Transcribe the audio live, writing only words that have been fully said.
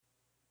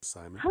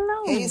Simon.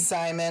 Hello. Hey,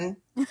 Simon.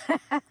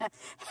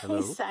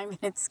 Hey, Simon.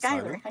 It's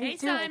Skylar. Simon? How you Hey, doing?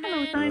 Simon.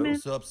 Hello, Simon.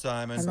 What's up,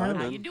 Simon? Hello.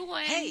 How you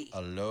doing? Hey,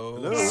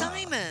 Hello.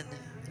 Simon.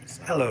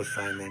 Hello,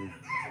 Simon.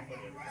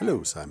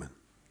 Hello, Simon.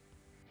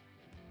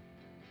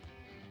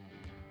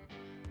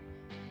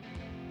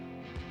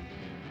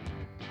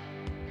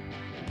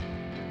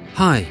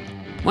 Hi,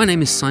 my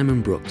name is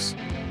Simon Brooks,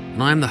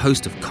 and I am the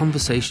host of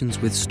Conversations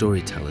with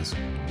Storytellers.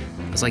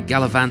 As I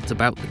gallivant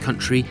about the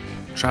country,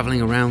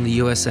 travelling around the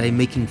USA,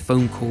 making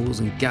phone calls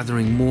and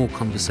gathering more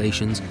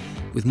conversations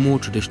with more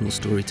traditional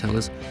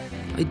storytellers,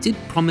 I did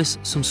promise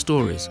some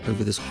stories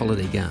over this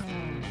holiday gap.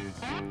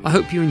 I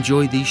hope you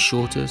enjoy these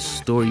shorter,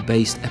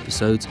 story-based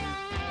episodes,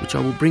 which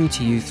I will bring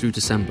to you through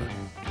December.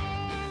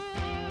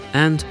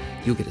 And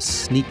you'll get a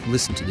sneak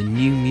listen to the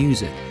new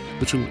music,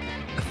 which will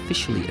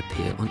officially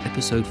appear on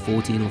episode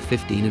 14 or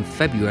 15 in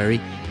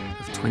February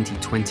of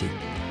 2020.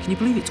 Can you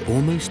believe it's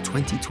almost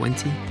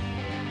 2020?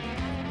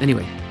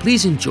 Anyway,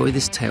 please enjoy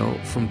this tale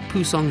from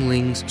Pusong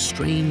Ling's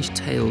Strange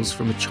Tales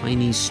from a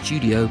Chinese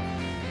Studio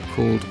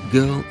called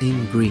Girl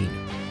in Green.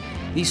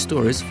 These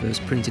stories,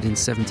 first printed in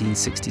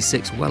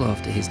 1766, well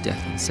after his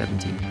death in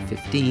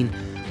 1715,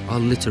 are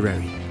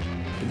literary.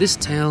 But this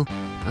tale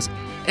has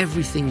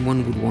everything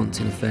one would want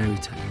in a fairy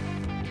tale.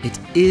 It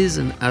is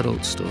an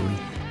adult story,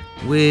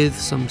 with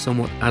some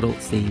somewhat adult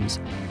themes,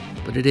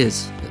 but it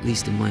is, at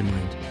least in my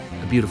mind,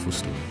 a beautiful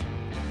story.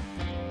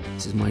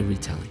 This is my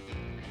retelling.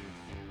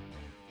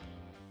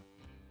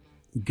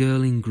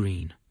 Girl in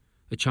Green,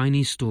 a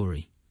Chinese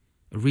story,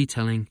 a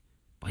retelling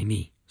by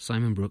me,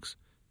 Simon Brooks,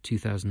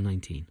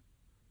 2019.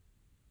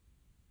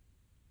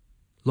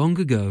 Long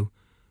ago,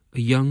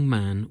 a young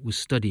man was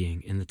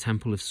studying in the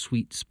Temple of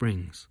Sweet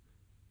Springs.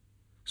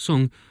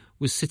 Sung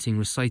was sitting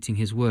reciting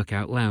his work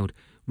out loud,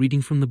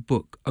 reading from the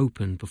book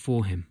open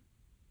before him.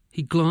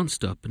 He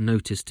glanced up and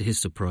noticed, to his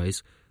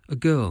surprise, a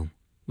girl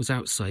was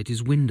outside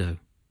his window.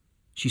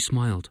 She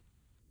smiled.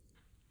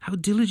 "How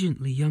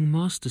diligently young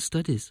master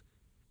studies,"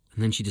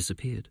 and then she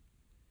disappeared.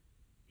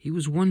 He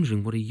was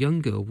wondering what a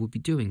young girl would be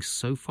doing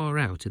so far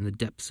out in the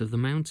depths of the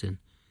mountain.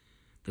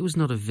 There was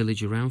not a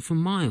village around for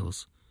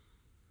miles.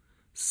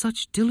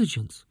 Such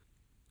diligence!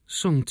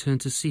 Sung turned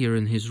to see her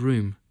in his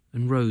room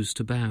and rose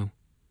to bow.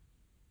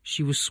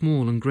 She was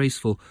small and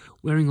graceful,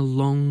 wearing a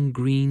long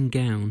green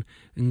gown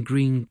and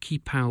green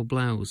kipao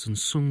blouse, and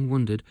Sung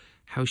wondered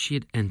how she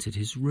had entered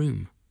his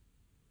room.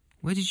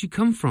 "Where did you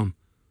come from?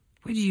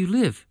 Where do you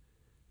live?"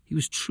 He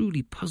was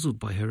truly puzzled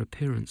by her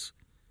appearance.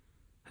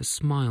 Her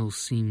smile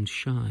seemed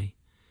shy.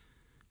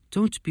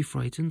 "Don't be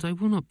frightened, I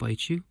will not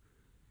bite you."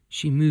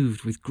 She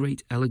moved with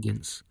great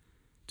elegance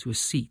to a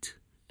seat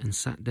and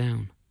sat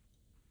down.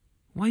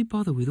 "Why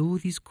bother with all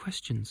these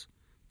questions?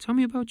 Tell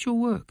me about your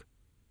work."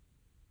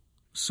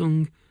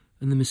 Sung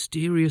and the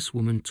mysterious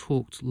woman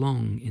talked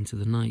long into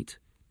the night.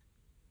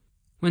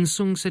 When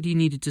Sung said he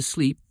needed to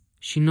sleep,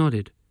 she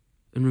nodded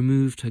and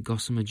removed her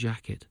gossamer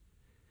jacket.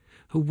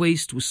 Her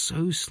waist was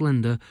so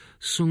slender,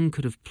 Sung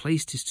could have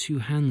placed his two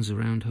hands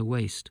around her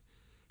waist,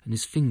 and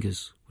his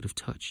fingers would have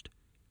touched.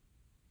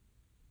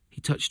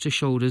 He touched her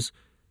shoulders,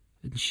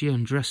 and she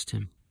undressed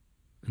him,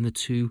 and the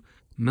two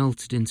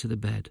melted into the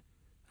bed,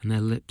 and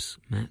their lips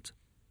met.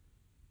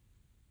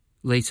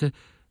 Later,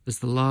 as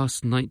the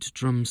last night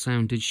drum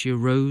sounded, she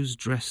arose,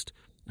 dressed,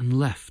 and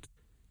left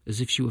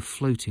as if she were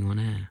floating on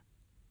air.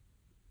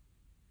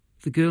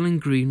 The girl in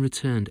green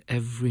returned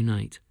every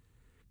night.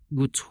 They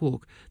would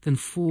talk, then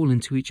fall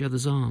into each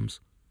other's arms.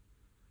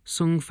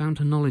 Sung found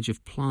her knowledge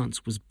of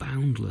plants was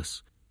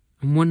boundless,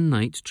 and one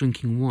night,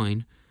 drinking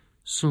wine,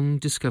 Sung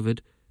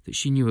discovered that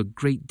she knew a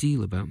great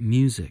deal about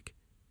music.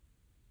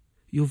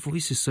 "Your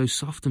voice is so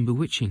soft and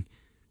bewitching.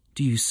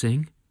 Do you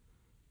sing?"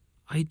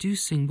 "I do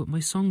sing, but my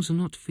songs are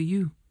not for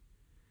you.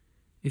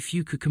 If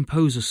you could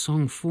compose a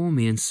song for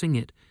me and sing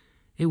it,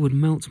 it would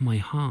melt my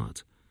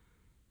heart.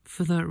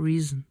 For that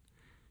reason,"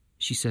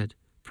 she said,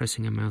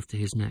 pressing her mouth to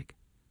his neck,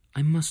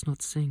 "I must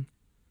not sing."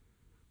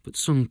 But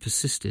Sung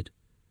persisted.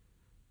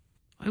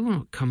 "I will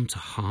not come to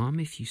harm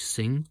if you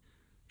sing,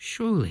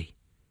 surely.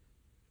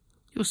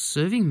 Your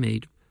serving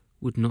maid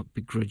would not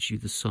begrudge you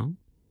the song.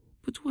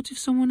 But what if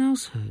someone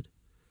else heard?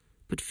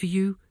 But for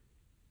you,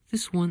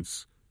 this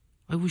once,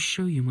 I will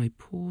show you my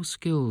poor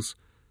skills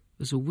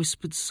as a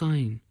whispered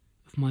sign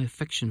of my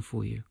affection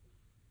for you."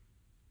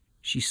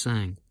 She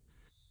sang,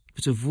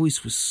 but her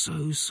voice was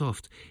so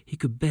soft he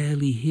could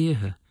barely hear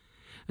her,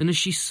 and as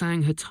she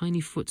sang, her tiny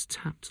foot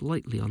tapped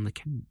lightly on the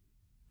cane.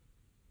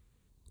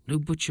 "No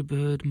butcher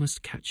bird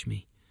must catch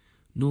me,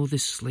 nor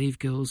this slave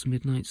girl's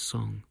midnight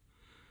song.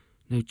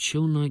 No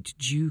chill night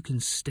dew can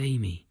stay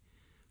me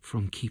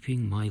from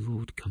keeping my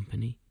lord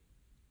company."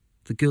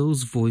 The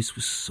girl's voice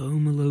was so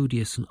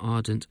melodious and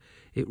ardent,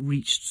 it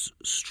reached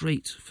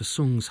straight for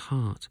Sung's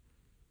heart.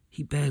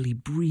 He barely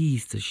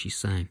breathed as she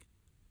sang.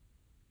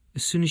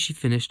 As soon as she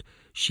finished,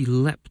 she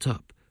leapt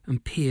up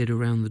and peered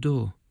around the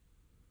door.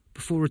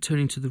 Before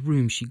returning to the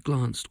room, she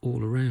glanced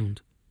all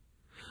around.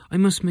 "I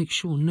must make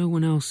sure no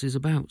one else is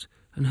about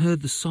and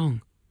heard the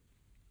song."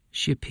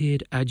 She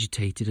appeared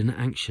agitated and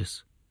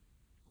anxious.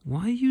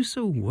 Why are you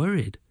so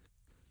worried?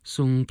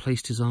 Sung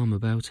placed his arm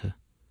about her.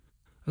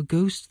 A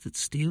ghost that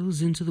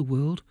steals into the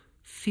world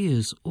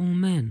fears all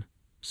men,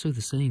 so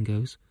the saying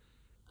goes,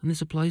 and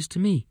this applies to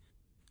me.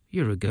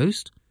 You're a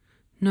ghost?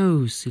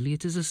 No, silly,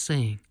 it is a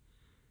saying.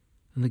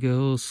 And the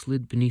girl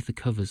slid beneath the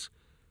covers,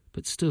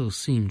 but still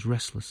seemed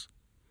restless.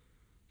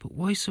 But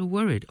why so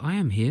worried? I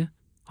am here.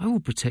 I will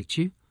protect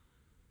you.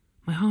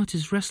 My heart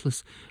is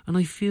restless, and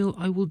I feel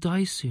I will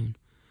die soon.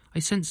 I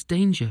sense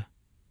danger.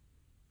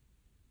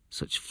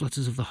 Such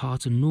flutters of the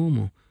heart are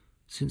normal.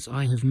 Since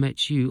I have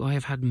met you, I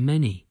have had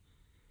many.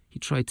 He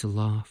tried to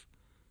laugh.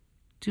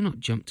 Do not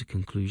jump to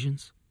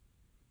conclusions.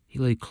 He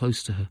lay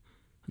close to her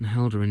and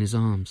held her in his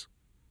arms.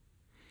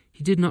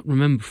 He did not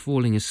remember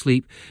falling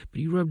asleep, but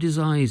he rubbed his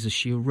eyes as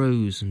she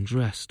arose and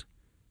dressed.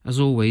 As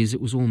always,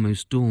 it was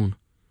almost dawn.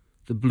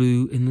 The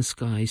blue in the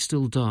sky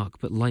still dark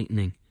but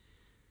lightening.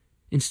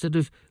 Instead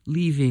of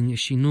leaving as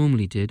she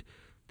normally did,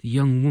 the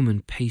young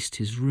woman paced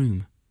his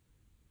room.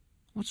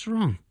 What's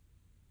wrong?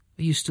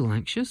 Are you still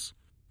anxious?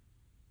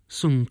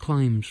 Sung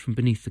climbed from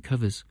beneath the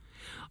covers.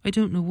 I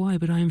don't know why,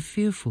 but I am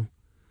fearful.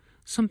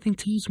 Something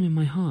tells me in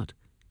my heart.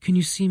 Can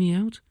you see me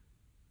out?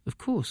 Of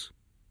course.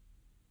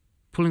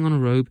 Pulling on a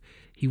robe,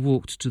 he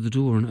walked to the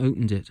door and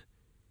opened it.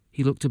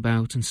 He looked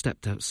about and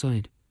stepped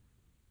outside.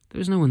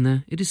 There is no one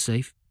there. It is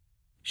safe.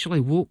 Shall I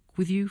walk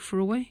with you for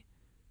a way?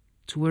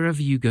 To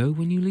wherever you go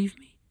when you leave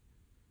me?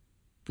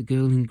 The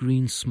girl in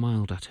green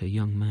smiled at her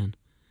young man.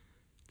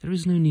 There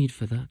is no need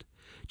for that.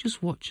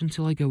 Just watch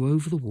until I go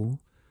over the wall.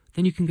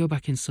 Then you can go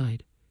back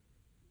inside.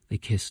 They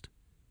kissed.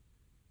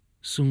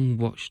 Sung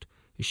watched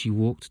as she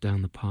walked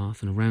down the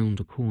path and around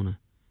a corner.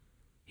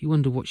 He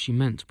wondered what she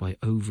meant by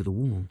over the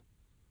wall.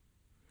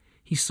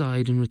 He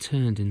sighed and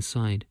returned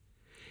inside.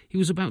 He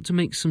was about to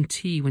make some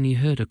tea when he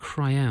heard her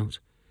cry out.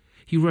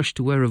 He rushed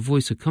to where her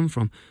voice had come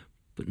from,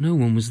 but no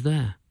one was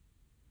there.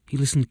 He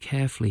listened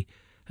carefully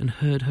and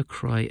heard her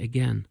cry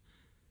again,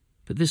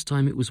 but this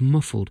time it was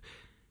muffled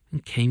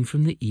and came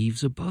from the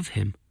eaves above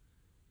him.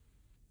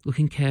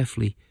 Looking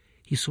carefully,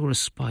 he saw a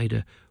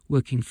spider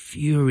working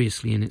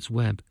furiously in its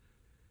web.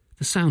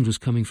 The sound was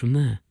coming from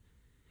there.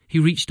 He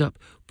reached up,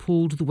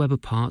 pulled the web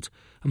apart,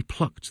 and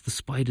plucked the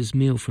spider's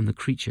meal from the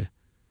creature.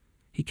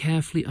 He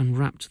carefully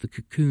unwrapped the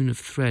cocoon of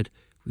thread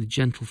with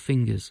gentle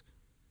fingers.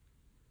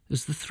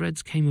 As the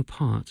threads came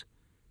apart,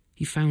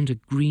 he found a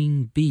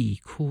green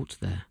bee caught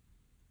there.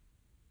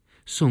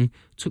 Sung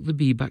took the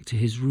bee back to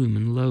his room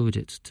and lowered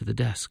it to the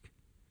desk.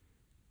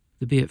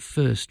 The bee at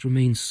first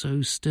remained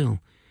so still,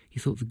 he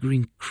thought the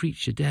green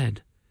creature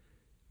dead,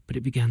 but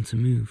it began to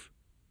move.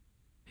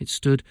 It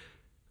stood,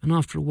 and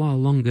after a while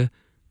longer,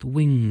 the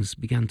wings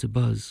began to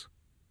buzz.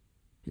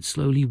 It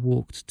slowly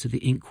walked to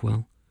the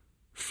inkwell,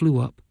 flew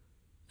up,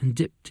 and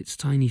dipped its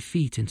tiny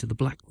feet into the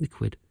black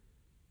liquid.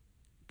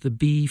 The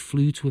bee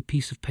flew to a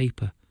piece of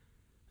paper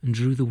and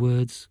drew the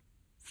words,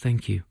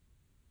 "Thank you."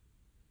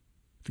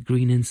 The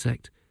green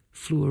insect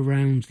flew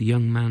around the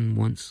young man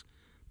once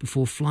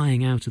before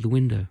flying out of the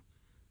window,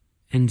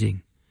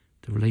 ending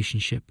the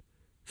relationship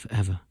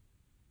forever.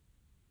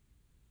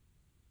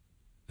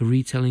 A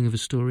retelling of a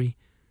story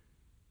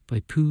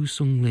by Pu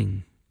Sung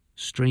Ling,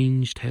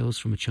 Strange Tales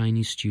from a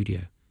Chinese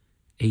Studio,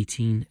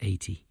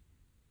 1880.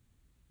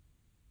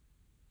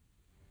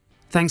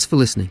 Thanks for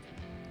listening.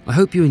 I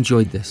hope you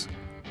enjoyed this.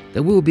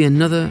 There will be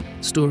another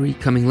story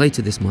coming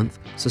later this month,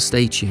 so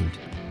stay tuned.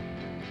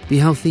 Be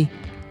healthy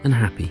and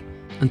happy.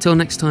 Until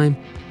next time,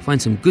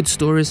 find some good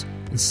stories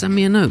and send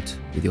me a note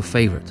with your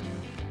favourite.